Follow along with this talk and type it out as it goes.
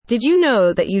Did you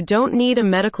know that you don't need a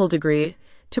medical degree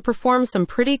to perform some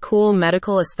pretty cool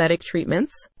medical aesthetic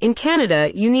treatments? In Canada,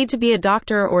 you need to be a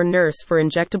doctor or nurse for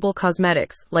injectable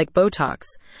cosmetics, like Botox,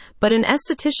 but an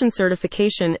esthetician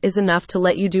certification is enough to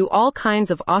let you do all kinds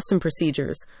of awesome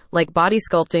procedures, like body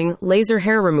sculpting, laser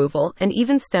hair removal, and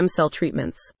even stem cell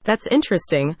treatments. That's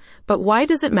interesting, but why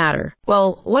does it matter?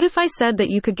 Well, what if I said that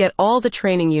you could get all the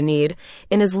training you need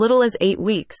in as little as 8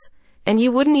 weeks? And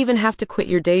you wouldn't even have to quit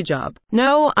your day job.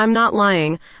 No, I'm not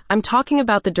lying. I'm talking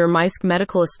about the Dermaisk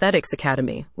Medical Aesthetics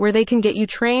Academy, where they can get you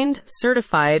trained,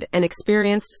 certified, and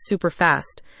experienced super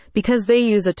fast, because they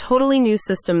use a totally new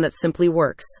system that simply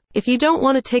works. If you don't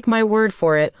want to take my word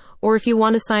for it, or if you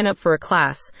want to sign up for a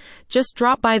class, just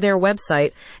drop by their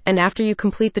website, and after you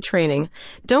complete the training,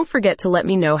 don't forget to let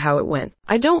me know how it went.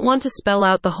 I don't want to spell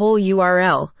out the whole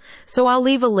URL, so I'll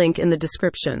leave a link in the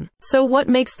description. So what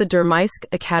makes the Dermaisk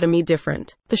Academy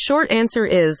different? The short answer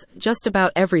is just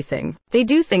about everything. They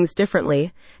do things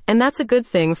differently, and that's a good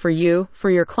thing for you, for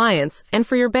your clients, and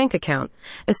for your bank account,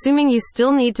 assuming you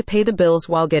still need to pay the bills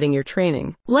while getting your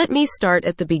training. Let me start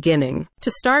at the beginning.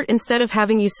 To start, instead of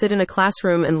having you sit in a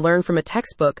classroom and learn from a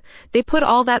textbook, they put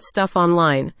all that stuff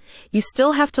online. You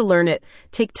still have to learn it,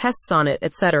 take tests on it,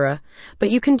 etc., but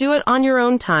you can do it on your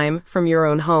own time, from your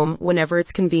own home, whenever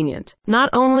it's convenient. Not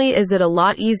only is it a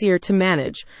lot easier to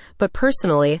manage, but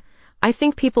personally, I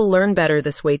think people learn better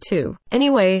this way too.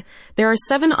 Anyway, there are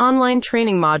 7 online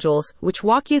training modules which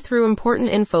walk you through important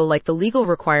info like the legal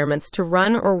requirements to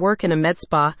run or work in a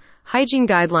MedSpa, hygiene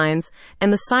guidelines,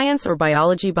 and the science or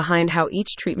biology behind how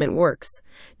each treatment works.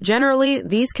 Generally,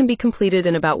 these can be completed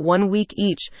in about 1 week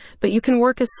each, but you can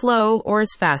work as slow or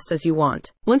as fast as you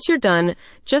want. Once you're done,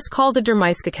 just call the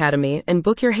Dermaisk Academy and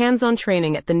book your hands-on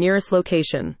training at the nearest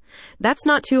location. That's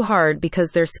not too hard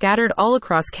because they're scattered all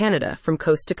across Canada from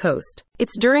coast to coast.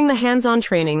 It's during the hands-on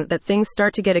training that things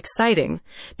start to get exciting,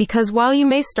 because while you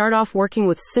may start off working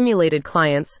with simulated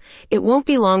clients, it won't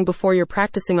be long before you're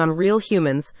practicing on real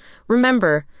humans.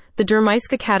 Remember, the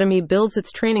Dermaisk Academy builds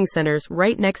its training centers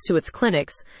right next to its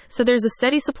clinics, so there's a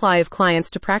steady supply of clients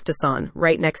to practice on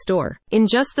right next door. In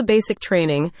just the basic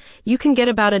training, you can get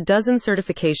about a dozen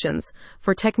certifications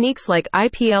for techniques like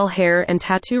IPL hair and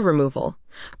tattoo removal,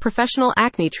 professional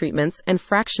acne treatments, and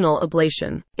fractional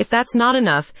ablation. If that's not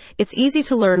enough, it's easy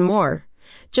to learn more.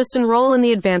 Just enroll in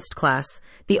the advanced class.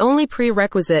 The only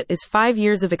prerequisite is 5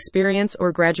 years of experience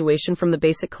or graduation from the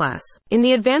basic class. In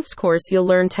the advanced course, you'll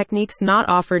learn techniques not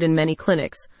offered in many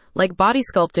clinics, like body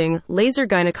sculpting, laser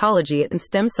gynecology, and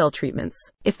stem cell treatments.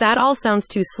 If that all sounds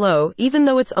too slow, even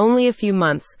though it's only a few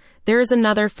months, there is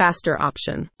another faster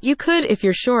option. You could, if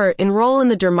you're sure, enroll in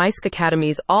the Dermaisk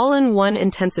Academy's all-in-one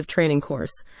intensive training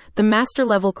course, the Master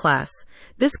Level class.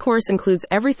 This course includes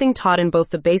everything taught in both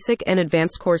the basic and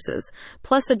advanced courses,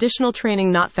 plus additional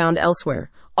training not found elsewhere,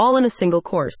 all in a single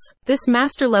course. This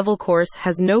Master Level course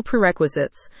has no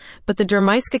prerequisites, but the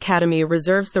Dermaisk Academy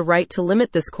reserves the right to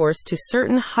limit this course to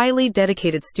certain highly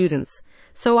dedicated students.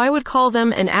 So I would call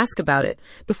them and ask about it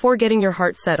before getting your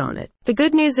heart set on it. The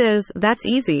good news is, that's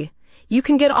easy. You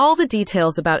can get all the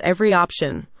details about every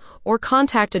option, or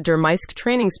contact a Dermaisk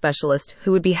training specialist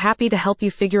who would be happy to help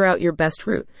you figure out your best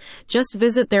route. Just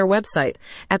visit their website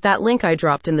at that link I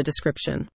dropped in the description.